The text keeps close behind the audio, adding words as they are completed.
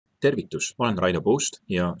Tervitus, olen Raido Puust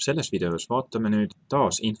ja selles videos vaatame nüüd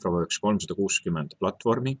taas InfraWorks 360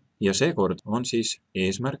 platvormi ja seekord on siis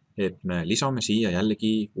eesmärk, et me lisame siia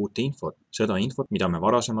jällegi uut infot. Seda infot, mida me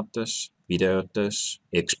varasemates videotes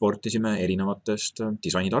eksportisime erinevatest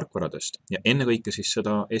disainitarkvaradest ja ennekõike siis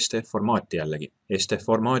seda STF-formaati jällegi.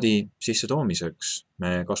 STF-formaadi sisse toomiseks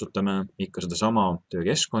me kasutame ikka sedasama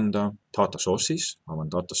töökeskkonda data source'is, avan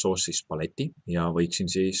data source'is paleti ja võiksin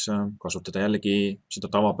siis kasutada jällegi seda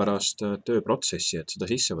tavapärast tööprotsessi, et seda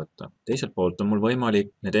sisse võtta. Teiselt poolt on mul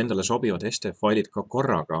võimalik need endale sobivad STF-failid ka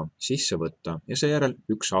korraga sisse võtta ja seejärel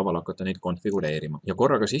ükshaaval hakata neid konfigureerima. Ja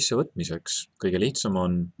korraga sissevõtmiseks kõige lihtsam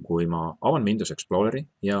on, kui ma avan Windows Exploreri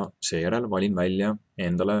ja seejärel valin välja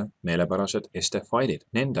endale meelepärased STF-failid.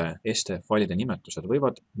 Nende STF-failide nimetused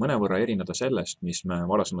võivad mõnevõrra erineda sellest, mis me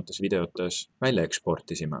varasemates videotes välja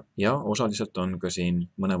eksportisime. Ja osaliselt on ka siin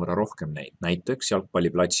mõnevõrra rohkem neid. Näiteks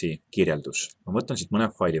jalgpalliplatsi kirjeldus. Ma võtan siit mõne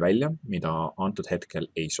faili välja, mida antud hetkel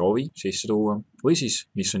ei soovi sisse tuua, või siis,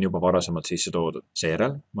 mis on juba varasemalt sisse toodud.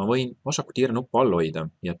 Seejärel ma võin vasaku tiirnuppu all hoida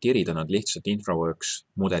ja tirida nad lihtsalt InfraWorks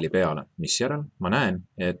mudeli peale, misjärel ma näen,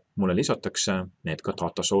 et mulle lisatakse need ka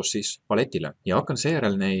data source'is paletile ja hakkan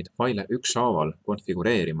seejärel neid faile ükshaaval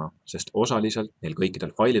konfigureerima, sest osaliselt neil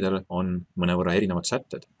kõikidel failidel on mõnevõrra erinevad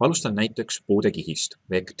sätted. Alustan näiteks puude kihist,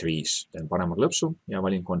 vec trees, teen parema klõpsu ja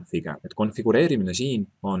valin confige. Et konfigureerimine siin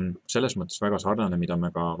on selles mõttes väga sarnane, mida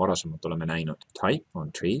me ka varasemalt oleme näinud. Type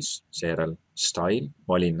on trees, seejärel style,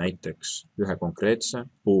 valin näiteks ühe konkreetse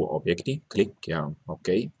puuobjekti, klikk ja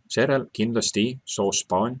OK. Seejärel kindlasti source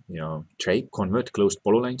span ja shape, convert closed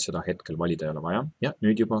polyline, seda hetkel valida ei ole vaja. Ja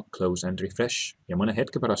nüüd juba close and refresh. Ja mõne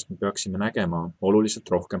hetke pärast me peaksime nägema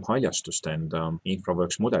oluliselt rohkem haljastust enda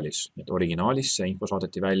InfraWorks mudelis. Et originaalis see info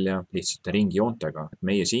saadeti välja lihtsate ringijoontega.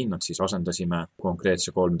 Meie siin nad siis asendasime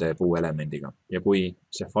konkreetse 3D puuelemendiga. Ja kui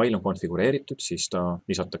see fail on konfigureeritud, siis ta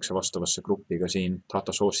lisatakse vastavasse gruppi ka siin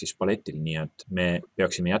data source'is paletil, nii et me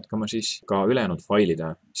peaksime jätkama siis ka ülejäänud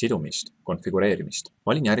failide sidumist, konfigureerimist.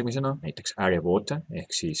 Valin järgmisena näiteks area water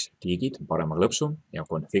ehk siis tiigid, parema klõpsu ja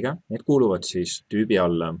confige. Need kuuluvad siis tüübi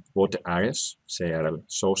alla water areas, seejärel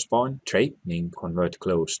source span, shape ning convert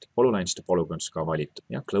closed polylines to polygons ka valitud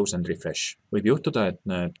ja close and refresh. Võib juhtuda, et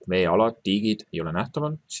need veealad, tiigid ei ole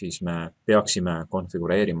nähtaval, siis me peaksime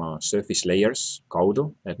konfigureerima surface layers kaudu,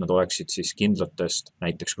 et nad oleksid siis kindlatest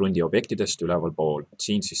näiteks krundiobjektidest üleval pool.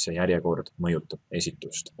 Siin siis see järjekord mõjutab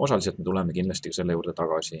esitust. Osaliselt me tuleme kindlasti selle juurde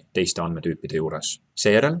tagasi teiste andmetüüpide juures.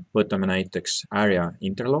 Seejärel võtame näiteks area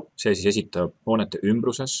interlock, see siis esitab hoonete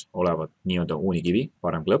ümbruses olevat nii-öelda uunikivi,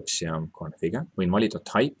 parem klõps ja confige. Võin valida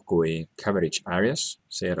type kui coverage areas,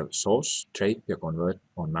 seejärel source, shape ja convert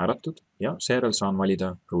on määratud ja seejärel saan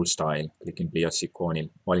valida rule style, klikin pliiatsi ikoonil,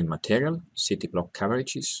 valin material, city block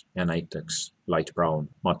coverages ja näiteks light brown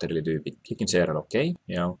materjali tüübid. Klikin seejärel OK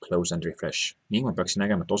ja close and refresh. Ning ma peaksin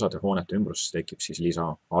nägema, et osade hoonete ümbruses tekib siis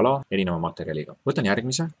lisaala erineva materjaliga. Võtan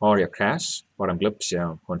järgmise, area crash, parem klõps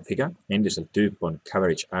ja confige. Endiselt tüüp on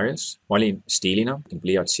coverage areas. Valin stiilina,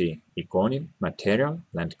 pliiatsi ikoonil, material,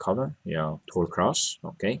 land cover ja tool cross,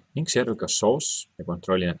 OK. Ning seejärel ka source ja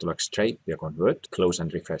kontrollin, et tuleks shape ja convert, close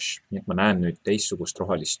and refresh. Nii et ma näen nüüd teistsugust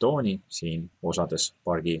rohelist tooni siin osades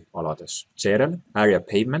pargi alades. Seejärel area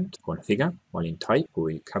pavement, confige. Valin type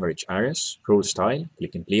kui coverage areas, rule style,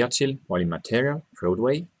 klikin pliiatsil, valin material,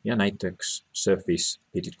 roadway ja näiteks surface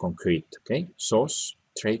pitted concrete, OK. Source,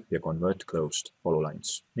 shape ja convert closed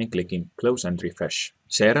polylines. Ning klikin close and refresh.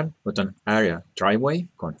 Seejärel võtan area driveway,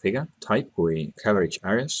 confige, type kui coverage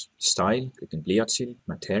areas, style, klikin pliiatsil,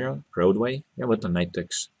 material, roadway ja võtan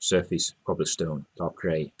näiteks surface cobblestone, dark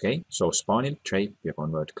gray, OK. Source spanil, shape ja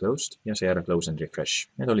convert closed ja seejärel close and refresh.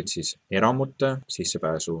 Need olid siis eramute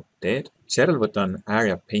sissepääsu teed. Seejärel võtan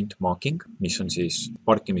area paint marking, mis on siis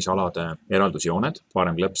parkimisalade eraldusjooned,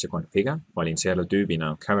 parem klõps ja confige. Valin seejärel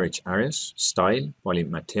tüübina coverage areas, style,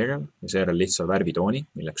 valin material ja seejärel lihtsa värvitooni,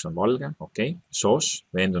 milleks on valge, OK. Source,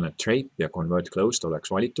 veendun, et shape ja convert closed oleks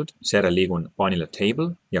valitud. Seejärel liigun paanile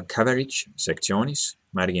table ja coverage sektsioonis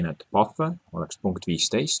märgin, et buffer oleks punkt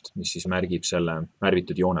 15, mis siis märgib selle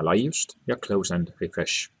värvitud joone laiust ja close and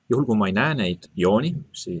refresh. Juhul kui ma ei näe neid jooni,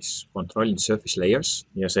 siis kontrollin surface layers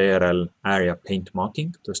ja seejärel area paint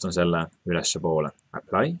marking, tõstan selle ülesse poole.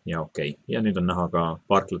 Apply ja OK. Ja nüüd on näha ka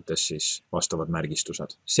parklates siis vastavad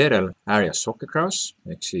märgistused. Seejärel area soccer grass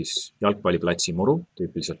ehk siis jalgpalliplatsi muru,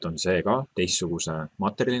 tüüpiliselt on see ka teistsuguse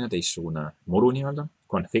materjalina, teistsugune muru nii-öelda.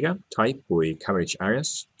 configure, type kui coverage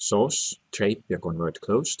areas, source, shape ja convert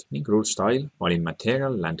closed ning rule style valin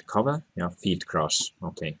material, land cover ja field grass.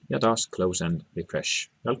 Okay. Ja taas close and refresh.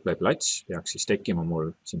 Jalgpalliplats peaks siis tekkima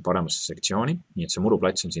mul siin paremasse sektsiooni, nii et see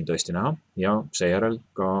muruplats on siin tõesti näha ja seejärel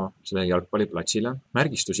ka selle jalgpalliplatsile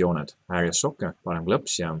märgistusjooned. Area soccer, parem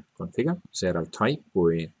klõps ja configure, seejärel type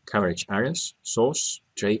kui coverage areas, source,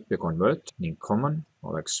 shape ja convert ning common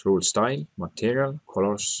oleks rule style, material,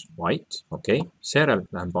 colors, white. Okay. Seejärel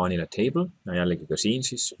lähen paanile table ja jällegi ka siin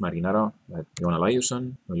siis märgin ära, et joone laius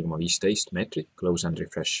on 0,15 meetrit, close and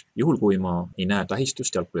refresh. Juhul kui ma ei näe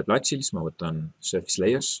tähistust jalgpalliplatsil, siis ma võtan surface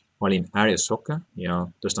layers, valin area soccer ja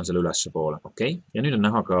tõstan selle ülesse poole. Okay. Ja nüüd on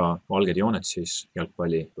näha ka valged jooned siis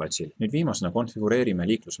jalgpalliplatsil. Nüüd viimasena konfigureerime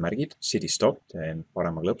liiklusmärgid, city stop, teen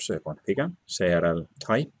parema klõpsu ja configure. Seejärel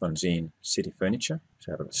type on siin city furniture,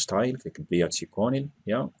 seejärel style, klikin pliiatsi ikoonil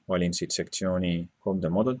ja valin siit sektsiooni 3D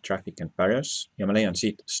model, traffic and barriers ja ma leian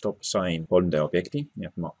siit stop sign 3D objekti, nii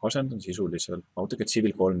et ma asendan sisuliselt AutoCAD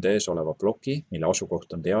Civil 3Ds oleva ploki, mille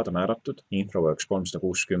asukoht on teada määratud InfraWorks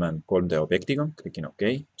 360 3D objektiga, klikin OK,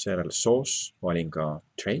 seejärel source, valin ka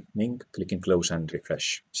shape ning klikin close and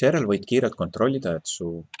refresh. Seejärel võid kiirelt kontrollida, et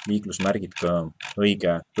su liiklusmärgid ka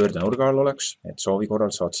õige pöördenurga all oleks, et soovi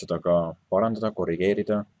korral saad seda ka parandada,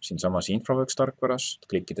 korrigeerida siinsamas InfraWorks tarkvaras,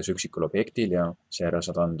 klikkides üksikul objektil ja seejärel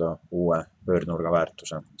saad anda uue pöördenurga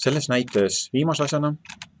väärtuse. Selles näites viimase asjana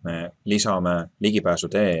me lisame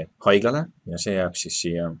ligipääsutee haiglale ja see jääb siis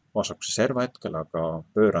siia vasakuse serva hetkel, aga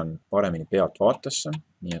pööran paremini pealt vaatesse,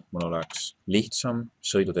 nii et mul oleks lihtsam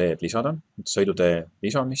sõiduteed lisada. Sõidutee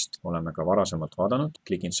lisamist oleme ka varasemalt vaadanud.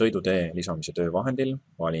 Klikin sõidutee lisamise töövahendil,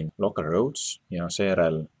 valin local roads ja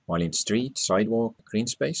seejärel valin street, sidewalk, green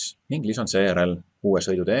space ning lisan seejärel uue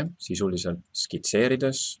sõidutee sisuliselt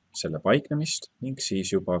skitseerides selle paiknemist ning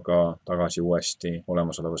siis juba ka tagasi uuesti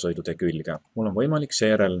olemasoleva sõidutee külge. Mul on võimalik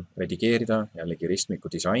seejärel redigeerida jällegi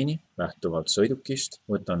ristmiku disaini lähtuvalt sõidukist.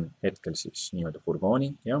 Võtan hetkel siis nii-öelda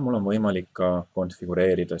furgooni ja mul on võimalik ka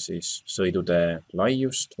konfigureerida siis sõidutee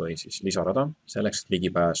laiust või siis lisarada. Selleks, et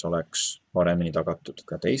ligipääs oleks paremini tagatud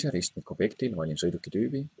ka teise ristmikobjektil, valin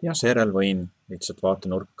sõidukitüübi ja seejärel võin lihtsalt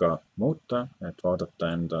vaatenurka muuta, et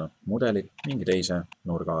vaadata enda mudelit mingi teise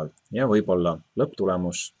nurga all. Ja võib-olla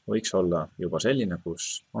lõpptulemus võiks olla juba selline,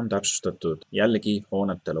 kus on täpsustatud jällegi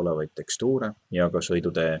hoonetel olevaid tekstuure ja ka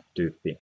sõidutee tüüpi.